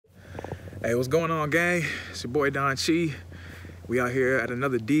Hey, what's going on, gang? It's your boy Don Chi. We out here at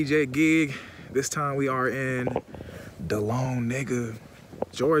another DJ gig. This time we are in DeLone, nigga,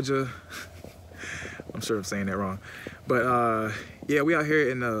 Georgia. I'm sure I'm saying that wrong. But yeah, we out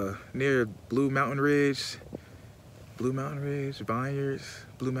here in near Blue Mountain Vineyards, I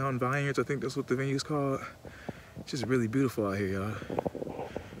think that's what the venue's called. It's just really beautiful out here, y'all.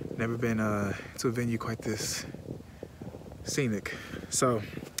 Never been to a venue quite this scenic. So,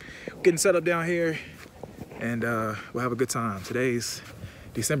 getting set up down here, and we'll have a good time. Today's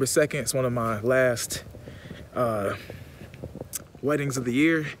December 2nd. It's one of my last weddings of the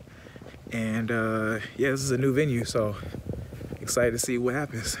year. And yeah, this is a new venue, so excited to see what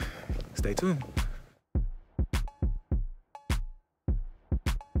happens. Stay tuned.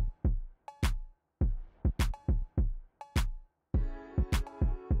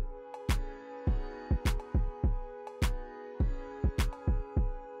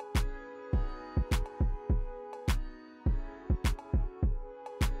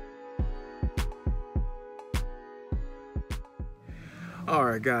 All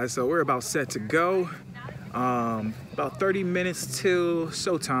right, guys, so we're about set to go. About 30 minutes till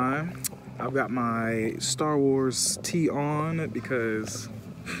showtime. I've got my Star Wars tee on because,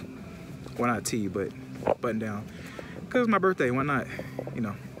 well, not tee, but button down. Because it's my birthday, why not? You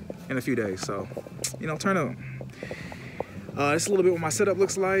know, in a few days, so, you know, turn up. This is a little bit what my setup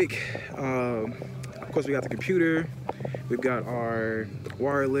looks like. Of course, we got the computer. We've got our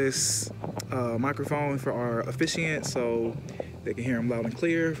wireless microphone for our officiant, so they can hear them loud and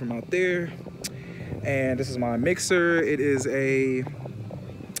clear from out there. And this is my mixer. It is a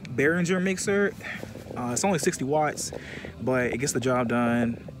Behringer mixer. It's only 60 watts, but it gets the job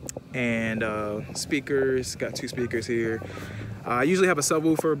done. And speakers, got 2 speakers here. I usually have a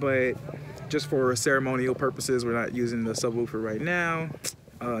subwoofer, but just for ceremonial purposes, we're not using the subwoofer right now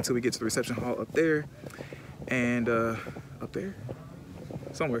until we get to the reception hall up there. And up there?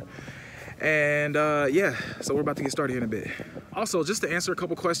 Somewhere. And yeah, so we're about to get started here in a bit. Also, just to answer a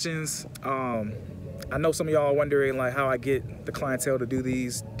couple questions, I know some of y'all are wondering like how I get the clientele to do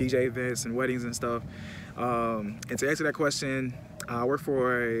these DJ events and weddings and stuff. And to answer that question, I work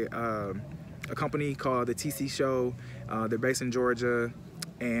for a company called the TC Show. They're based in Georgia,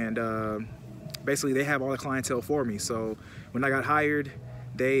 and basically they have all the clientele for me. So when I got hired,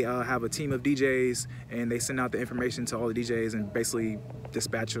 they have a team of DJs, and they send out the information to all the DJs and basically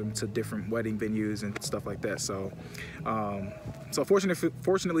dispatch them to different wedding venues and stuff like that. So, so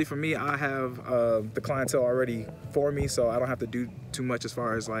fortunately for me, I have the clientele already for me, so I don't have to do too much as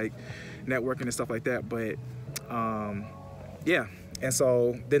far as like networking and stuff like that. But yeah, and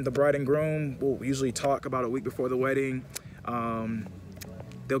so then the bride and groom will usually talk about a week before the wedding.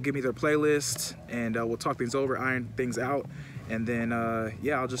 They'll give me their playlist, and we'll talk things over, iron things out. And then,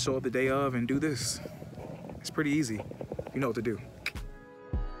 yeah, I'll just show up the day of and do this. It's pretty easy. You know what to do.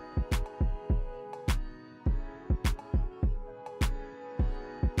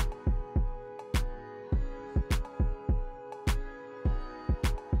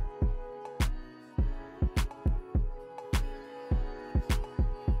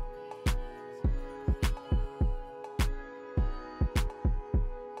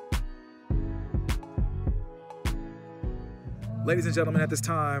 Ladies and gentlemen, at this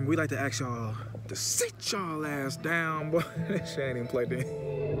time, we like to ask y'all to sit y'all ass down, boy. That shit ain't even played in.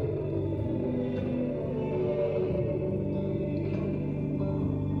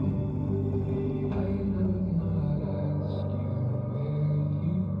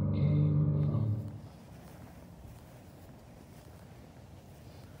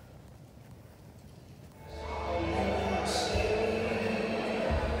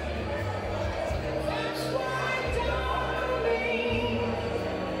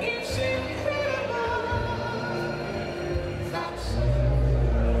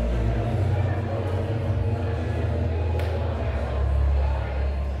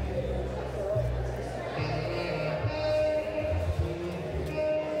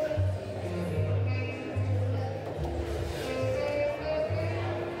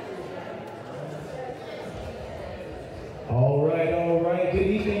 All right. Good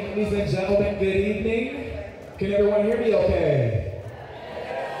evening, ladies and gentlemen. Good evening. Can everyone hear me okay?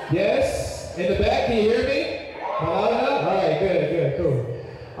 Yes? In the back, can you hear me? Loud enough? All right, good, cool.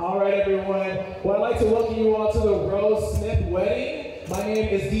 All right, everyone. Well, I'd like to welcome you all to the Rose Smith wedding. My name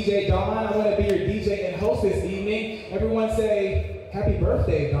is DJ Don. I'm going to be your DJ and host this evening. Everyone say, happy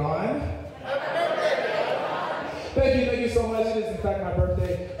birthday, Don. Thank you so much. It is, in fact, my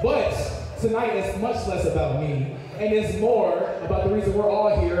birthday. But tonight is much less about me, and it's more about the reason we're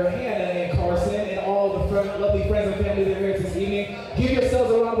all here, Hannah and Carson, and all the lovely friends and family that are here this evening. Give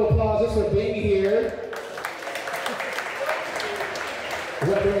yourselves a round of applause just for being here.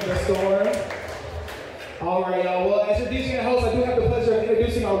 Weathering the storm. All right, y'all. Well, as your DJ and host, I do have the pleasure of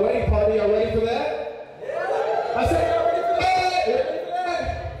introducing our wedding party. Y'all ready for that? Yeah. I said, y'all ready for that? You ready for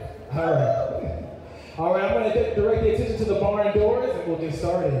that? All right. All right, I'm going to direct the attention to the barn doors, and we'll get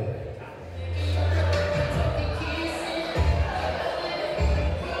started.